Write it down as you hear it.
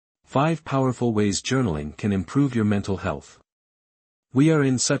5 Powerful Ways Journaling Can Improve Your Mental Health. We are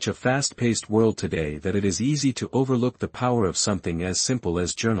in such a fast-paced world today that it is easy to overlook the power of something as simple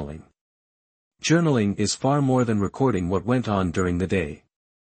as journaling. Journaling is far more than recording what went on during the day.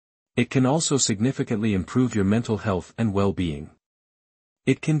 It can also significantly improve your mental health and well-being.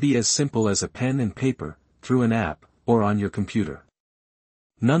 It can be as simple as a pen and paper, through an app, or on your computer.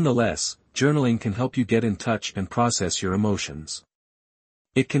 Nonetheless, journaling can help you get in touch and process your emotions.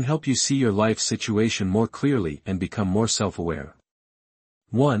 It can help you see your life situation more clearly and become more self-aware.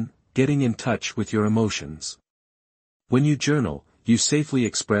 1. Getting in touch with your emotions. When you journal, you safely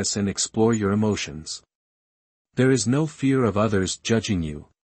express and explore your emotions. There is no fear of others judging you.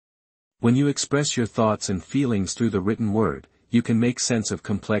 When you express your thoughts and feelings through the written word, you can make sense of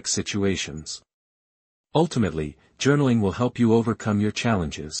complex situations. Ultimately, journaling will help you overcome your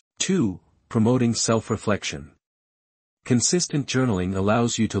challenges. 2. Promoting self-reflection. Consistent journaling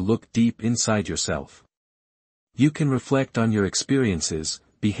allows you to look deep inside yourself. You can reflect on your experiences,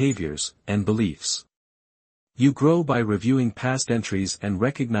 behaviors, and beliefs. You grow by reviewing past entries and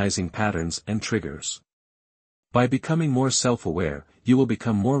recognizing patterns and triggers. By becoming more self-aware, you will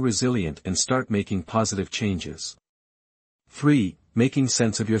become more resilient and start making positive changes. 3. Making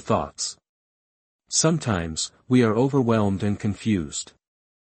sense of your thoughts. Sometimes, we are overwhelmed and confused.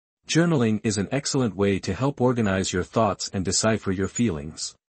 Journaling is an excellent way to help organize your thoughts and decipher your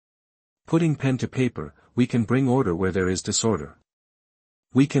feelings. Putting pen to paper, we can bring order where there is disorder.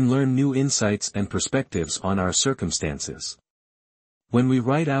 We can learn new insights and perspectives on our circumstances. When we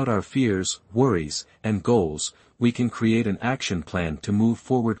write out our fears, worries, and goals, we can create an action plan to move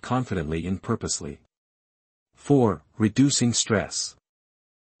forward confidently and purposely. 4. Reducing stress.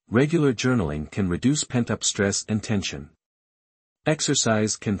 Regular journaling can reduce pent-up stress and tension.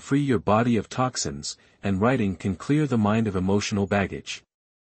 Exercise can free your body of toxins, and writing can clear the mind of emotional baggage.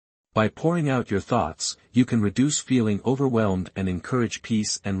 By pouring out your thoughts, you can reduce feeling overwhelmed and encourage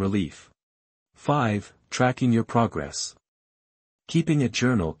peace and relief. 5. Tracking your progress. Keeping a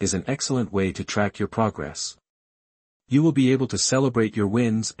journal is an excellent way to track your progress. You will be able to celebrate your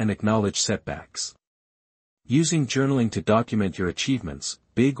wins and acknowledge setbacks. Using journaling to document your achievements,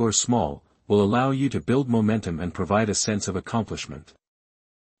 big or small, will allow you to build momentum and provide a sense of accomplishment.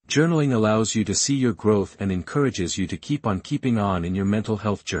 Journaling allows you to see your growth and encourages you to keep on keeping on in your mental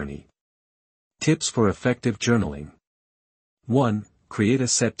health journey. Tips for effective journaling. 1. Create a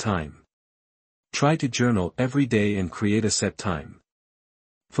set time. Try to journal every day and create a set time.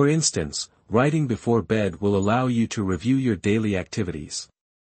 For instance, writing before bed will allow you to review your daily activities.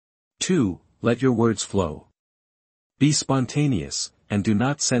 2. Let your words flow. Be spontaneous, and do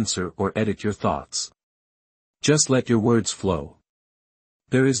not censor or edit your thoughts. Just let your words flow.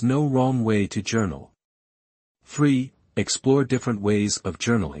 There is no wrong way to journal. 3. Explore different ways of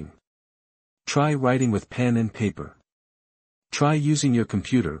journaling. Try writing with pen and paper. Try using your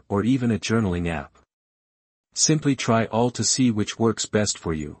computer or even a journaling app. Simply try all to see which works best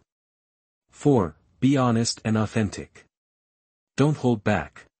for you. 4. Be honest and authentic. Don't hold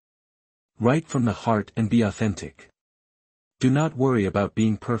back. Write from the heart and be authentic. Do not worry about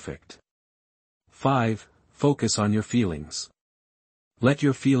being perfect. 5. Focus on your feelings. Let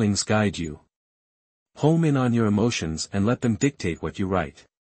your feelings guide you. Home in on your emotions and let them dictate what you write.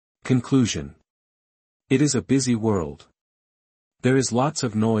 Conclusion. It is a busy world. There is lots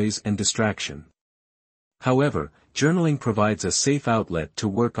of noise and distraction. However, journaling provides a safe outlet to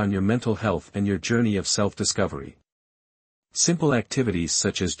work on your mental health and your journey of self-discovery. Simple activities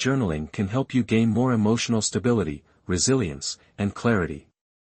such as journaling can help you gain more emotional stability, resilience, and clarity.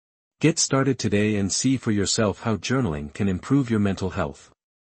 Get started today and see for yourself how journaling can improve your mental health.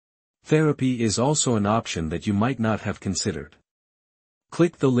 Therapy is also an option that you might not have considered.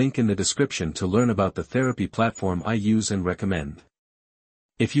 Click the link in the description to learn about the therapy platform I use and recommend.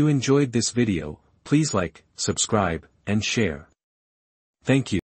 If you enjoyed this video, please like, subscribe, and share. Thank you.